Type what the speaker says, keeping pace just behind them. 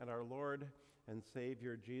our Lord and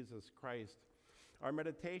Savior Jesus Christ. Our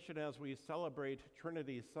meditation as we celebrate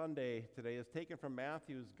Trinity Sunday today is taken from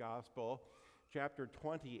Matthew's Gospel, chapter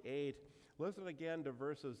 28. Listen again to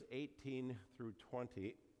verses 18 through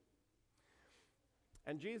 20.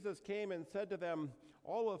 And Jesus came and said to them,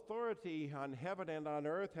 "All authority on heaven and on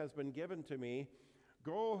earth has been given to me.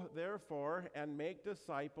 Go, therefore, and make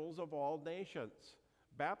disciples of all nations,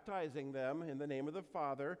 baptizing them in the name of the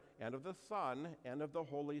Father, and of the Son, and of the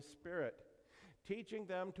Holy Spirit, teaching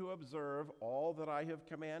them to observe all that I have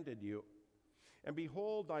commanded you. And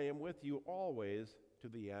behold, I am with you always to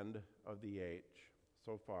the end of the age."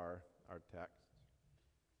 So far, our text.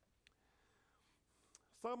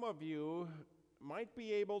 Some of you might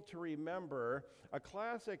be able to remember a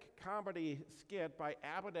classic comedy skit by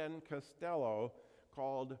Abbott and Costello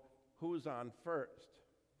called "Who's on First?"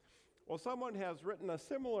 Well, someone has written a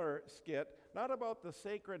similar skit, not about the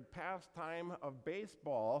sacred pastime of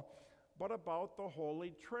baseball, but about the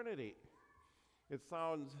Holy Trinity. It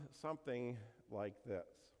sounds something like this.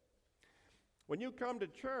 When you come to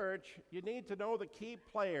church, you need to know the key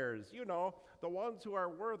players, the ones who are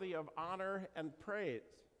worthy of honor and praise.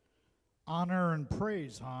 Honor and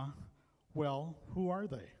praise, huh? Well, who are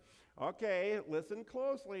they? Okay, listen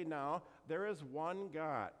closely now. There is one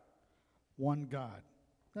God. One God.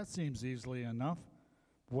 That seems easily enough.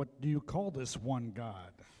 What do you call this one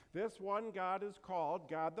God? This one God is called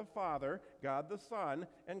God the Father, God the Son,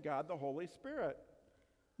 and God the Holy Spirit.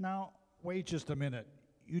 Now, wait just a minute.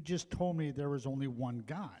 You just told me there was only one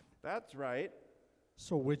God. That's right.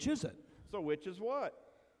 So which is it? So which is what?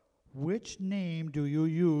 Which name do you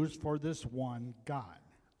use for this one God?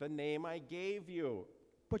 The name I gave you.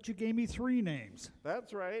 But you gave me three names.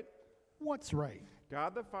 That's right. What's right?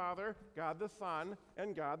 God the Father, God the Son,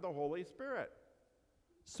 and God the Holy Spirit.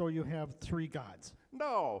 So you have three gods.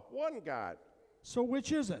 No, one God. So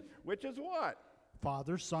which is it? Which is what?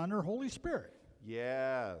 Father, Son, or Holy Spirit?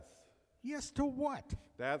 Yes. Yes to what?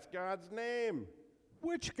 That's God's name.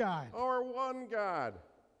 Which God? Our one God.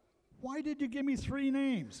 Why did you give me three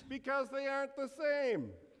names? Because they aren't the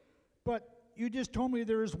same. But you just told me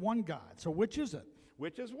there is one God. So which is it?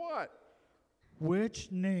 Which is what?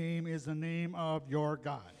 Which name is the name of your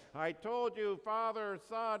God? I told you, Father,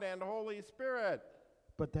 Son, and Holy Spirit.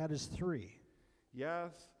 But that is three.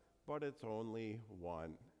 Yes, but it's only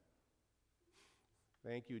one.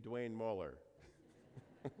 Thank you, Dwayne Muller.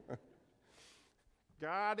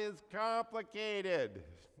 God is complicated,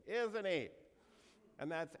 isn't he?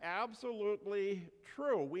 And that's absolutely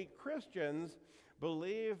true. We Christians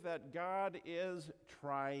believe that God is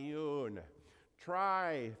triune.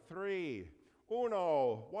 Tri, three.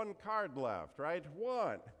 Uno, one card left, right?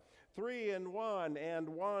 One. Three in one and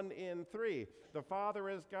one in three. The Father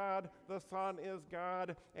is God, the Son is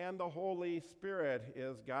God, and the Holy Spirit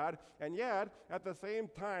is God. And yet, at the same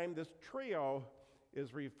time, this trio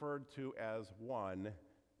is referred to as one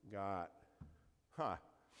God.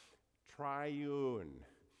 Triune.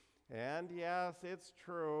 And yes, it's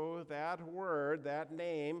true, that word, that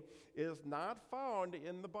name, is not found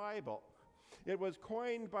in the Bible. It was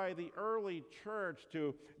coined by the early church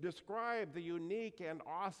to describe the unique and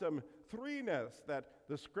awesome threeness that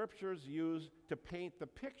the scriptures use to paint the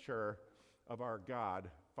picture of our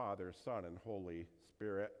God, Father, Son, and Holy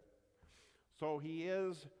Spirit. So he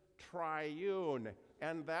is triune,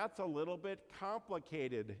 and that's a little bit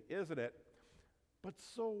complicated, isn't it? But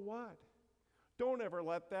so what? Don't ever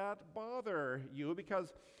let that bother you,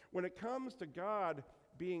 because when it comes to God,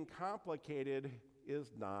 being complicated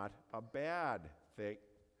is not a bad thing.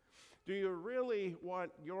 Do you really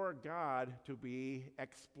want your God to be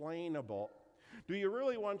explainable? Do you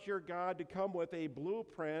really want your God to come with a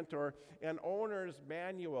blueprint or an owner's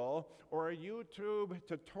manual or a YouTube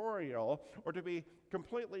tutorial, or to be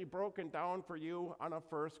completely broken down for you on a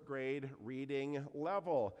first grade reading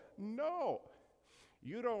level? No,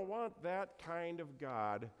 you don't want that kind of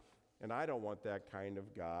God, and I don't want that kind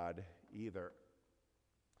of God either.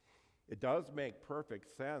 It does make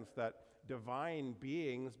perfect sense that divine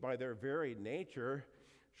beings, by their very nature,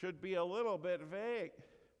 should be a little bit vague.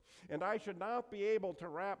 And I should not be able to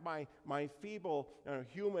wrap my feeble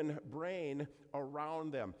human brain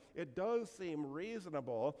around them. It does seem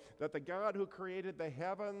reasonable that the God who created the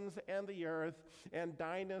heavens and the earth and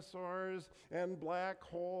dinosaurs and black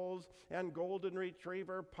holes and golden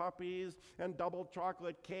retriever puppies and double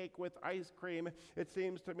chocolate cake with ice cream, it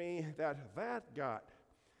seems to me that that God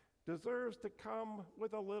deserves to come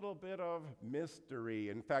with a little bit of mystery.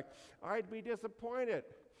 In fact, I'd be disappointed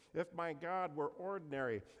if my God were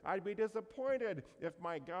ordinary. I'd be disappointed if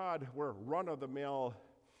my God were run-of-the-mill.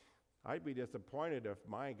 I'd be disappointed if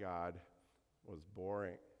my God was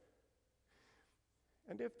boring.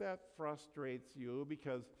 And if that frustrates you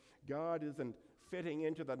because God isn't fitting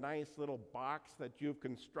into the nice little box that you've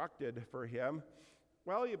constructed for him,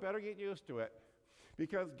 well, you better get used to it.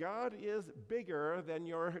 Because God is bigger than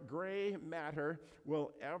your gray matter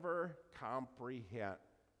will ever comprehend.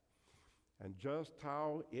 And just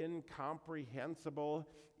how incomprehensible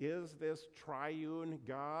is this triune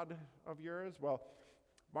God of yours? Well,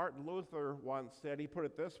 Martin Luther once said, he put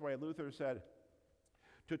it this way, Luther said,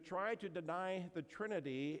 "To try to deny the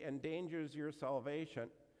Trinity endangers your salvation.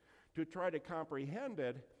 To try to comprehend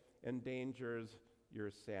it endangers your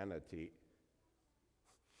sanity."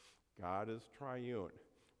 God is triune,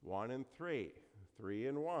 1 and 3, 3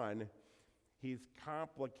 and 1. He's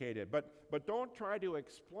complicated, but don't try to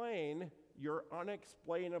explain your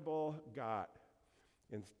unexplainable God.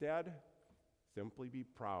 Instead, simply be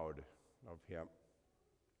proud of him.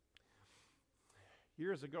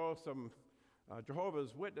 Years ago, some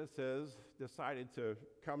Jehovah's Witnesses decided to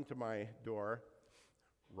come to my door.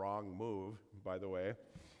 Wrong move, by the way.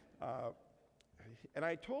 And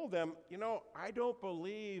I told them, I don't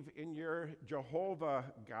believe in your Jehovah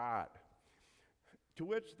God. To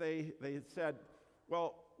which they said,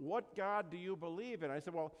 well, what God do you believe in? I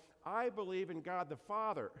said, well, I believe in God the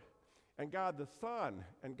Father, and God the Son,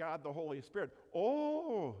 and God the Holy Spirit.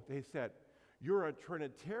 Oh, they said, you're a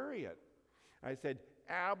Trinitarian. I said,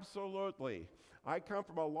 absolutely. I come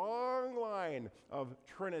from a long line of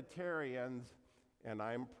Trinitarians, and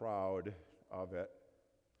I'm proud of it.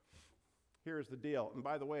 Here's the deal. And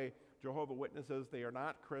by the way, Jehovah's Witnesses, they are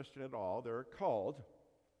not Christian at all. They're a cult.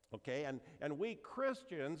 Okay? And we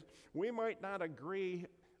Christians, we might not agree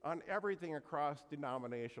on everything across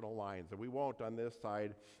denominational lines, and we won't on this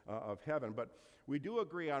side of heaven. But we do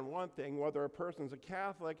agree on one thing, whether a person's a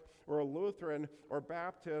Catholic or a Lutheran or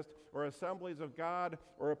Baptist or Assemblies of God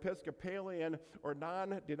or Episcopalian or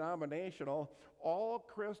non-denominational, all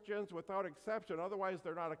Christians without exception, otherwise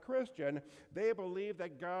they're not a Christian, they believe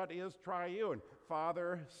that God is triune,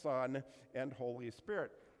 Father, Son, and Holy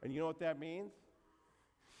Spirit. And you know what that means?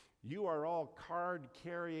 You are all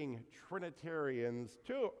card-carrying Trinitarians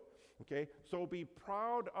too, okay? So be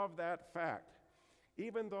proud of that fact,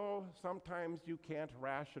 even though sometimes you can't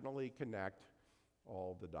rationally connect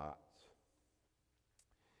all the dots.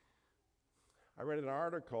 I read an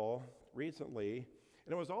article recently,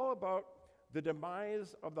 and it was all about the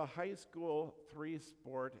demise of the high school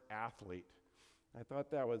three-sport athlete. I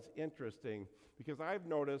thought that was interesting because I've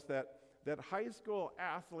noticed that high school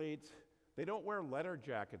athletes, they don't wear leather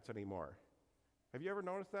jackets anymore. Have you ever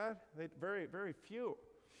noticed that? Very, very few.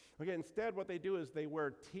 Okay, instead what they do is they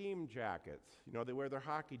wear team jackets. They wear their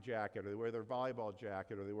hockey jacket, or they wear their volleyball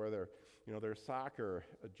jacket, or they wear their soccer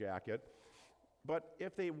jacket. But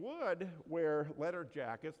if they would wear leather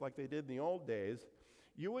jackets like they did in the old days,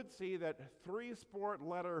 you would see that three-sport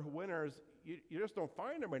leather winners, you just don't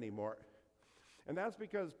find them anymore. And that's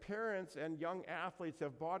because parents and young athletes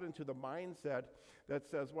have bought into the mindset that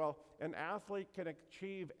says, well, an athlete can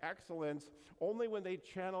achieve excellence only when they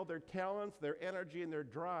channel their talents, their energy, and their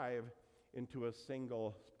drive into a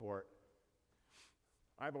single sport.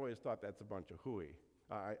 I've always thought that's a bunch of hooey.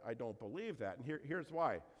 I don't believe that, and here's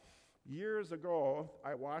why. Years ago,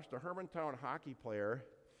 I watched a Hermantown hockey player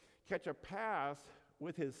catch a pass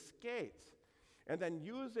with his skates. And then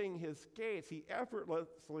using his skates, he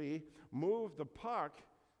effortlessly moved the puck,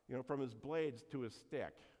 from his blades to his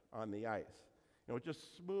stick on the ice.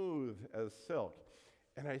 Just smooth as silk.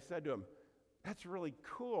 And I said to him, that's really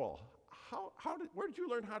cool. Where did you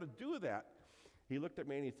learn how to do that? He looked at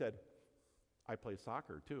me and he said, I play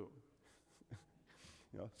soccer too.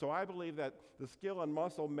 So I believe that the skill and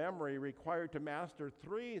muscle memory required to master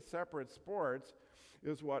 3 separate sports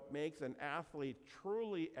is what makes an athlete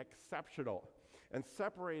truly exceptional and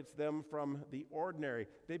separates them from the ordinary.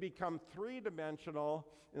 They become 3-dimensional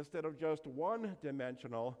instead of just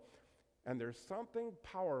 1-dimensional, and there's something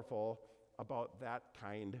powerful about that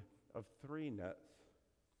kind of threeness.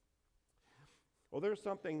 Well, there's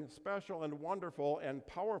something special and wonderful and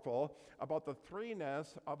powerful about the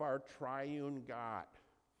threeness of our triune God.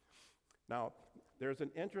 Now, there's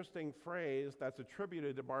an interesting phrase that's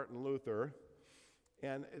attributed to Martin Luther,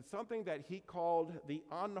 and it's something that he called the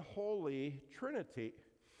unholy Trinity.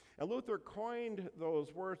 And Luther coined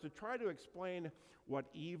those words to try to explain what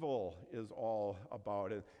evil is all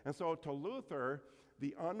about. And so to Luther,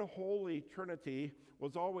 the unholy Trinity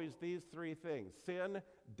was always these 3 things: sin,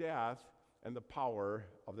 death, and the power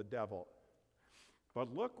of the devil.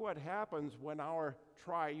 But look what happens when our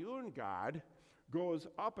triune God goes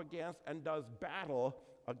up against and does battle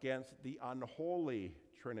against the unholy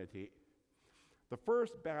Trinity. The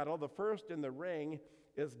first battle, the first in the ring,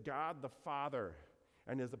 is God the Father.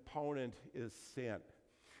 and his opponent is sin.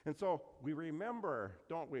 And so we remember,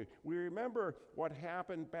 don't we? We remember what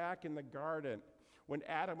happened back in the garden when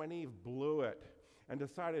Adam and Eve blew it and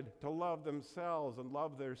decided to love themselves and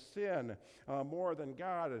love their sin more than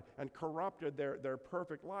God, and corrupted their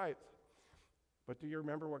perfect life. But do you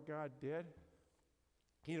remember what God did?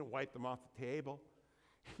 He didn't wipe them off the table.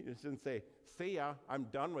 He just didn't say, see ya, I'm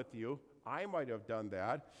done with you. I might have done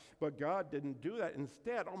that. But God didn't do that.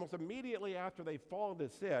 Instead, almost immediately after they fall into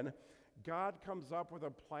sin, God comes up with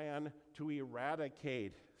a plan to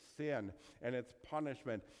eradicate sin and its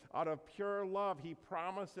punishment. Out of pure love, he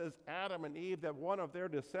promises Adam and Eve that one of their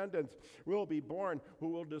descendants will be born who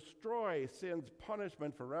will destroy sin's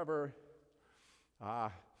punishment forever.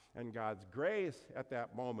 And God's grace at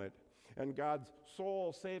that moment, and God's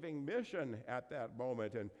soul-saving mission at that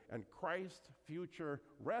moment, and Christ's future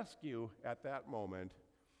rescue at that moment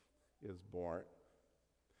is born.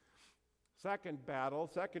 Second battle,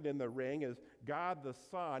 second in the ring, is God the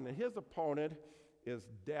Son, and his opponent is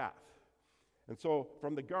death. And so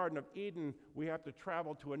from the Garden of Eden, we have to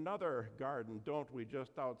travel to another garden, don't we,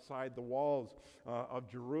 just outside the walls of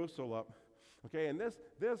Jerusalem. Okay, and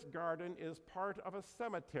this garden is part of a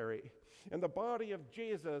cemetery. And the body of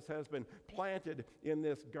Jesus has been planted in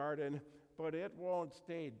this garden, but it won't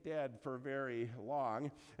stay dead for very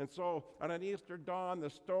long. And so on an Easter dawn,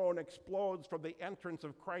 the stone explodes from the entrance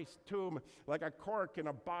of Christ's tomb like a cork in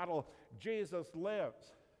a bottle. Jesus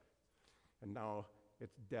lives. And now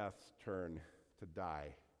it's death's turn to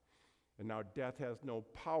die. And now death has no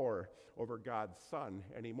power over God's Son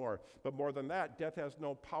anymore. But more than that, death has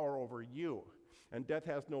no power over you. And death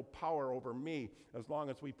has no power over me as long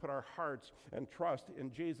as we put our hearts and trust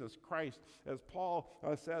in Jesus Christ. As Paul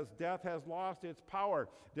says, death has lost its power.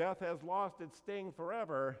 Death has lost its sting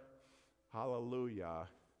forever. Hallelujah.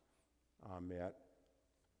 Amen.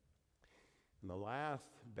 And the last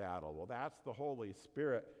battle, well, that's the Holy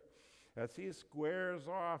Spirit. As he squares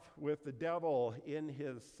off with the devil in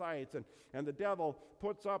his sights, and the devil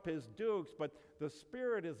puts up his dukes, but the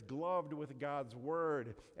Spirit is gloved with God's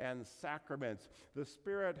word and sacraments. The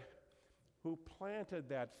Spirit who planted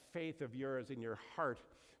that faith of yours in your heart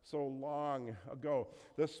so long ago.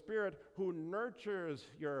 The Spirit who nurtures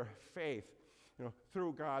your faith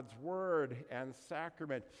through God's word and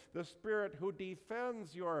sacrament. The Spirit who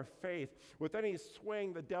defends your faith with any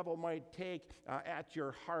swing the devil might take at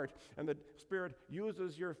your heart. And the Spirit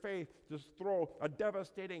uses your faith to throw a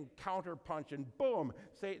devastating counterpunch, and boom,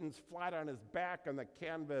 Satan's flat on his back on the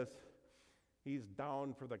canvas. He's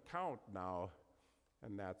down for the count now,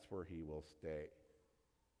 and that's where he will stay.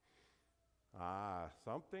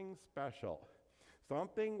 Something special.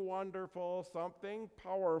 Something wonderful, something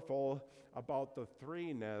powerful about the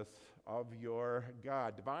threeness of your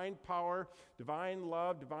God. Divine power, divine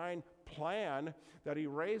love, divine plan that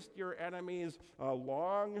erased your enemies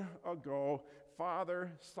long ago.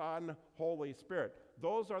 Father, Son, Holy Spirit.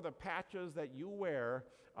 Those are the patches that you wear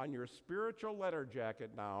on your spiritual letter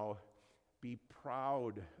jacket now. Be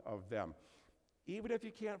proud of them. Even if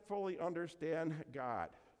you can't fully understand God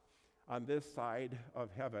on this side of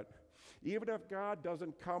heaven, even if God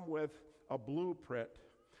doesn't come with a blueprint,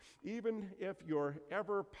 even if you're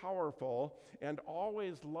ever powerful and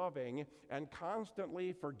always loving and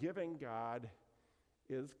constantly forgiving God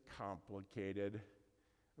is complicated.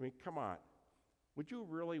 I mean, come on. Would you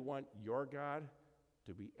really want your God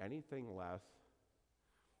to be anything less?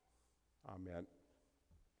 Amen.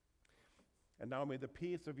 And now may the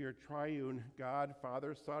peace of your triune God,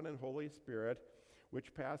 Father, Son, and Holy Spirit,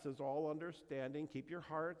 which passes all understanding, keep your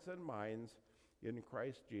hearts and minds in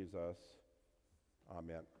Christ Jesus.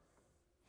 Amen.